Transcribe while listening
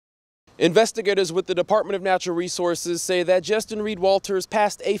Investigators with the Department of Natural Resources say that Justin Reed Walters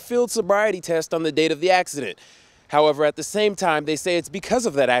passed a field sobriety test on the date of the accident. However, at the same time, they say it's because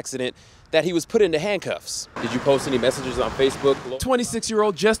of that accident that he was put into handcuffs. Did you post any messages on Facebook?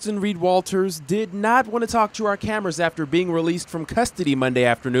 26-year-old Justin Reed Walters did not want to talk to our cameras after being released from custody Monday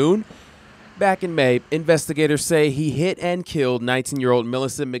afternoon. Back in May, investigators say he hit and killed 19-year-old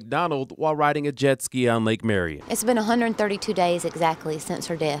Millicent McDonald while riding a jet ski on Lake Marion. It's been 132 days exactly since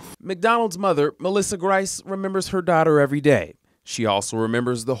her death. McDonald's mother, Melissa Grice, remembers her daughter every day. She also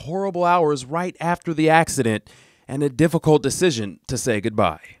remembers the horrible hours right after the accident and a difficult decision to say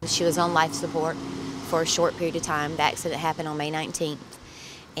goodbye. She was on life support for a short period of time. The accident happened on May 19th,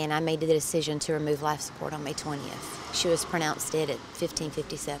 and I made the decision to remove life support on May 20th. She was pronounced dead at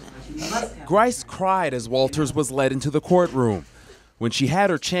 15:57. Grice cried as Walters was led into the courtroom. When she had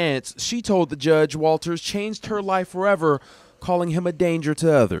her chance, she told the judge Walters changed her life forever, calling him a danger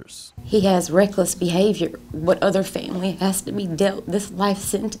to others. He has reckless behavior. What other family has to be dealt this life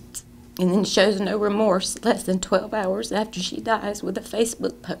sentence and then shows no remorse less than 12 hours after she dies with a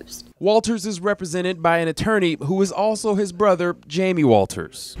Facebook post. Walters is represented by an attorney who is also his brother, Jamie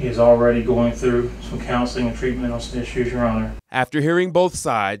Walters. He is already going through some counseling and treatment on some issues, Your Honor. After hearing both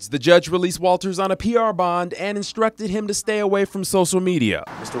sides, the judge released Walters on a PR bond and instructed him to stay away from social media.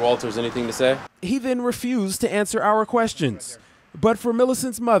 Mr. Walters, anything to say? He then refused to answer our questions. But for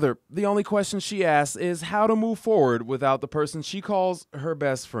Millicent's mother, the only question she asks is how to move forward without the person she calls her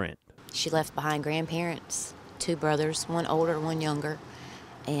best friend. She left behind grandparents, 2 brothers, one older, one younger,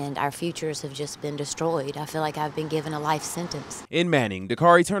 and our futures have just been destroyed. I feel like I've been given a life sentence. In Manning,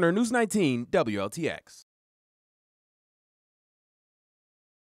 Dakari Turner, News 19, WLTX.